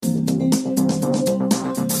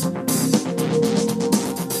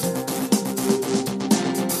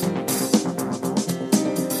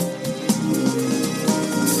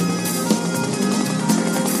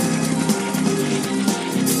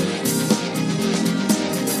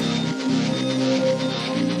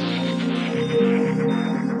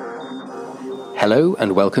Hello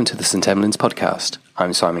and welcome to the St Emlyn's podcast.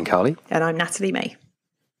 I'm Simon Carley. And I'm Natalie May.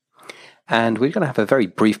 And we're going to have a very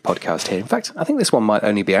brief podcast here. In fact, I think this one might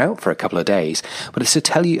only be out for a couple of days, but it's to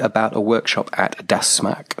tell you about a workshop at Das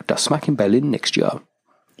SMACC in Berlin next year.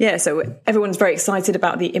 Yeah, so everyone's very excited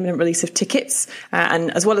about the imminent release of tickets. And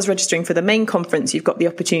as well as registering for the main conference, you've got the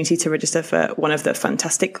opportunity to register for one of the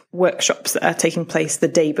fantastic workshops that are taking place the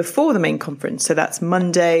day before the main conference. So that's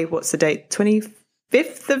Monday, what's the date?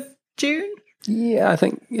 25th of June? Yeah, I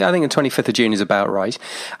think the 25th of June is about right.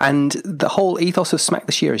 And the whole ethos of SMACC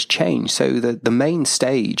this year has changed. So the main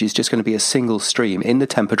stage is just going to be a single stream in the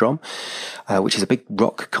Tempodrom, which is a big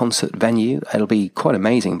rock concert venue. It'll be quite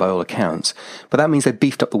amazing by all accounts. But that means they've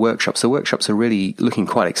beefed up the workshops. The workshops are really looking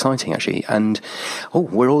quite exciting, actually. And,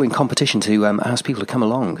 we're all in competition to ask people to come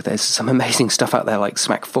along. There's some amazing stuff out there like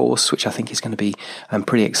SMACC Force, which I think is going to be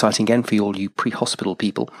pretty exciting again for all you pre-hospital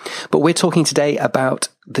people. But we're talking today about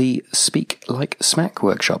the Speak Like SMACC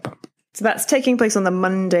workshop. So that's taking place on the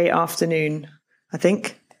Monday afternoon, I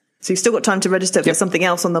think. So you've still got time to register for something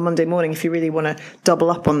else on the Monday morning if you really want to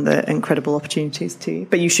double up on the incredible opportunities too.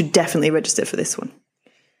 But you should definitely register for this one.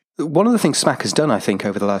 One of the things SMACC has done, I think,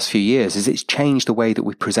 over the last few years is it's changed the way that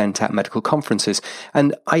we present at medical conferences.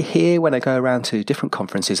 And I hear when I go around to different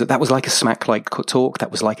conferences that was like a SMACC-like talk,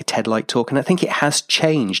 that was like a TED-like talk. And I think it has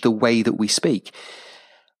changed the way that we speak.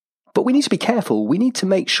 But we need to be careful. We need to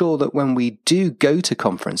make sure that when we do go to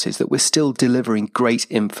conferences that we're still delivering great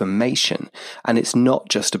information. And it's not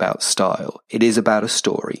just about style. It is about a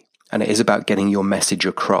story. And it is about getting your message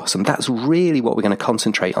across. And that's really what we're going to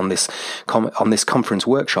concentrate on this conference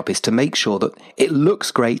workshop, is to make sure that it looks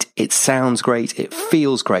great, it sounds great, it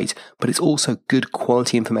feels great, but it's also good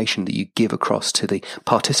quality information that you give across to the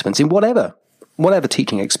participants in whatever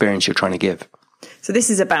teaching experience you're trying to give. So this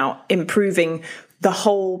is about improving the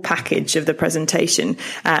whole package of the presentation.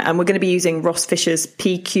 And we're going to be using Ross Fisher's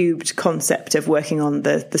P-cubed concept of working on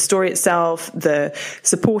the story itself, the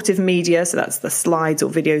supportive media, so that's the slides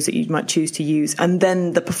or videos that you might choose to use, and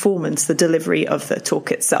then the performance, the delivery of the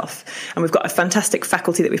talk itself. And we've got a fantastic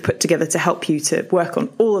faculty that we've put together to help you to work on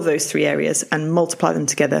all of those three areas and multiply them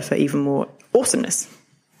together for even more awesomeness.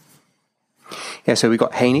 Yeah, so we've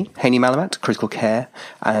got Haney Malamat, critical care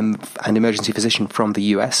and emergency physician from the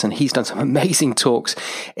US, and he's done some amazing talks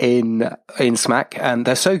in SMACC, and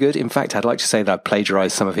they're so good. In fact, I'd like to say that I've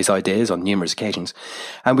plagiarized some of his ideas on numerous occasions.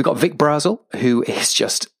 And we've got Vic Brazel, who is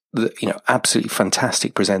just absolutely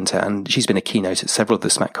fantastic presenter, and she's been a keynote at several of the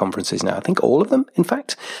SMACC conferences now. I think all of them, in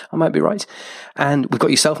fact, I might be right. And we've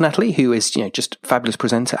got yourself, Natalie, who is, just a fabulous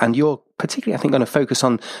presenter, and you're particularly, I think, going to focus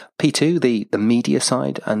on P2, the media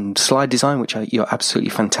side, and slide design, which you're absolutely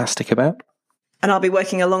fantastic about. And I'll be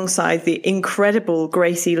working alongside the incredible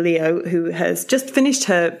Gracie Leo, who has just finished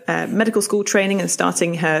her medical school training and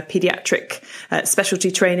starting her paediatric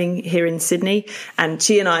specialty training here in Sydney. And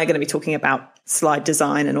she and I are going to be talking about slide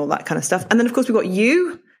design and all that kind of stuff. And then, of course, we've got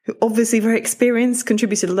you, who obviously very experienced,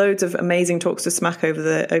 contributed loads of amazing talks to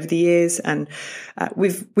SMACC over the years. And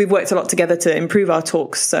we've worked a lot together to improve our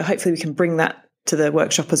talks. So hopefully we can bring that to the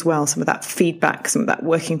workshop as well, some of that feedback, some of that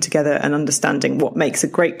working together and understanding what makes a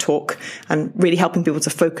great talk, and really helping people to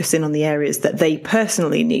focus in on the areas that they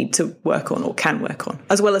personally need to work on or can work on,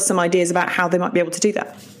 as well as some ideas about how they might be able to do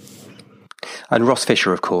that. And Ross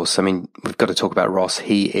Fisher, of course, we've got to talk about Ross.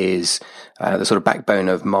 He is the sort of backbone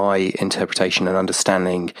of my interpretation and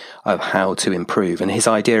understanding of how to improve. And his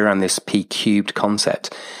idea around this P-cubed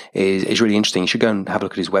concept is really interesting. You should go and have a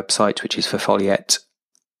look at his website, which is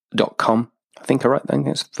forfoliate.com. I think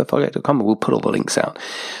it's forfoliate.com. We'll put all the links out.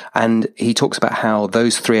 And he talks about how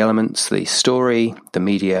those three elements, the story, the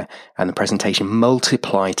media, and the presentation,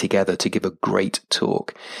 multiply together to give a great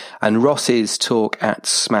talk. And Ross's talk at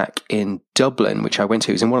SMACC in Dublin, which I went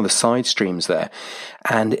to, was in one of the side streams there.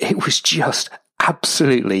 And it was just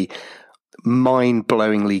absolutely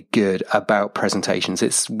mind-blowingly good about presentations.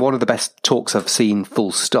 It's one of the best talks I've seen,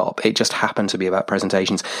 full stop. It just happened to be about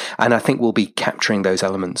presentations. And I think we'll be capturing those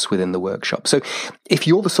elements within the workshop. So if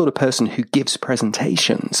you're the sort of person who gives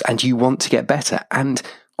presentations and you want to get better, and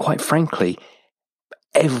quite frankly,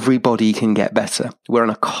 everybody can get better. We're on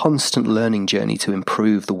a constant learning journey to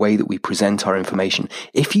improve the way that we present our information.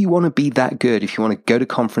 If you want to be that good, if you want to go to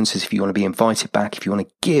conferences, if you want to be invited back, if you want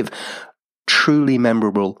to give truly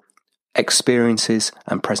memorable experiences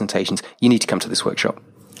and presentations, you need to come to this workshop.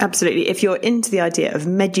 Absolutely. If you're into the idea of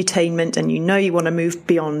medutainment and you want to move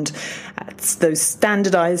beyond those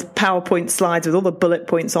standardized PowerPoint slides with all the bullet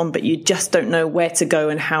points on, but you just don't know where to go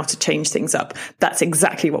and how to change things up, that's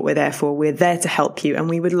exactly what we're there for. We're there to help you, and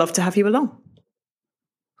we would love to have you along.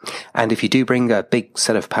 And if you do bring a big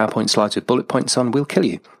set of PowerPoint slides with bullet points on, we'll kill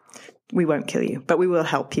you. We won't kill you, but we will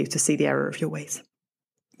help you to see the error of your ways.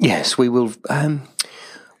 Yes, we will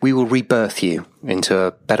rebirth you into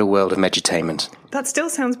a better world of medutainment. That still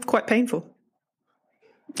sounds quite painful.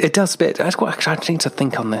 It does a bit. That's what I need to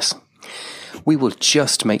think on this. We will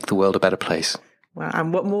just make the world a better place. Wow,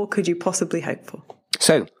 and what more could you possibly hope for?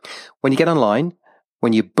 So, when you get online,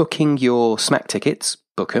 when you're booking your SMACC tickets,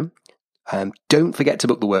 book them. Don't forget to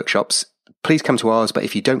book the workshops. Please come to ours, but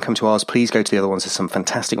if you don't come to ours, please go to the other ones. There's some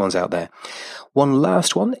fantastic ones out there. One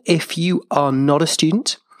last one. If you are not a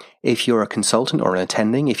student, if you're a consultant or an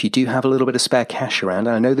attending, if you do have a little bit of spare cash around,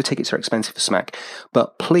 and I know the tickets are expensive for SMACC,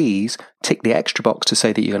 but please tick the extra box to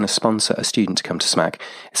say that you're going to sponsor a student to come to SMACC.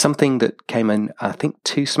 It's something that came in, I think,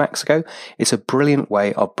 2 SMACCs ago. It's a brilliant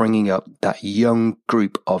way of bringing up that young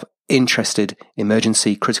group of interested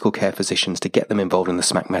emergency critical care physicians to get them involved in the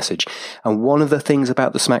SMACC message. And one of the things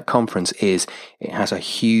about the SMACC conference is it has a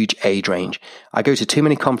huge age range. I go to too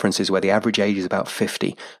many conferences where the average age is about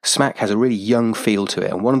 50. SMACC has a really young feel to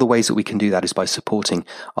it. And one of the ways that we can do that is by supporting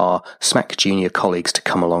our SMACC junior colleagues to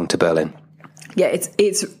come along to Berlin. Yeah,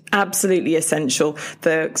 it's absolutely essential.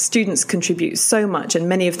 The students contribute so much, and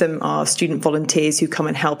many of them are student volunteers who come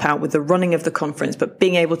and help out with the running of the conference, but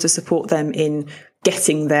being able to support them in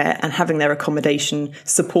getting there and having their accommodation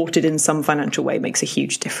supported in some financial way makes a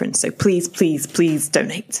huge difference. So please, please, please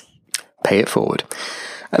donate. Pay it forward.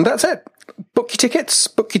 And that's it. Book your tickets,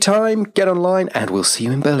 book your time, get online, and we'll see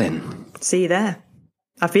you in Berlin. See you there.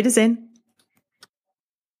 Auf Wiedersehen.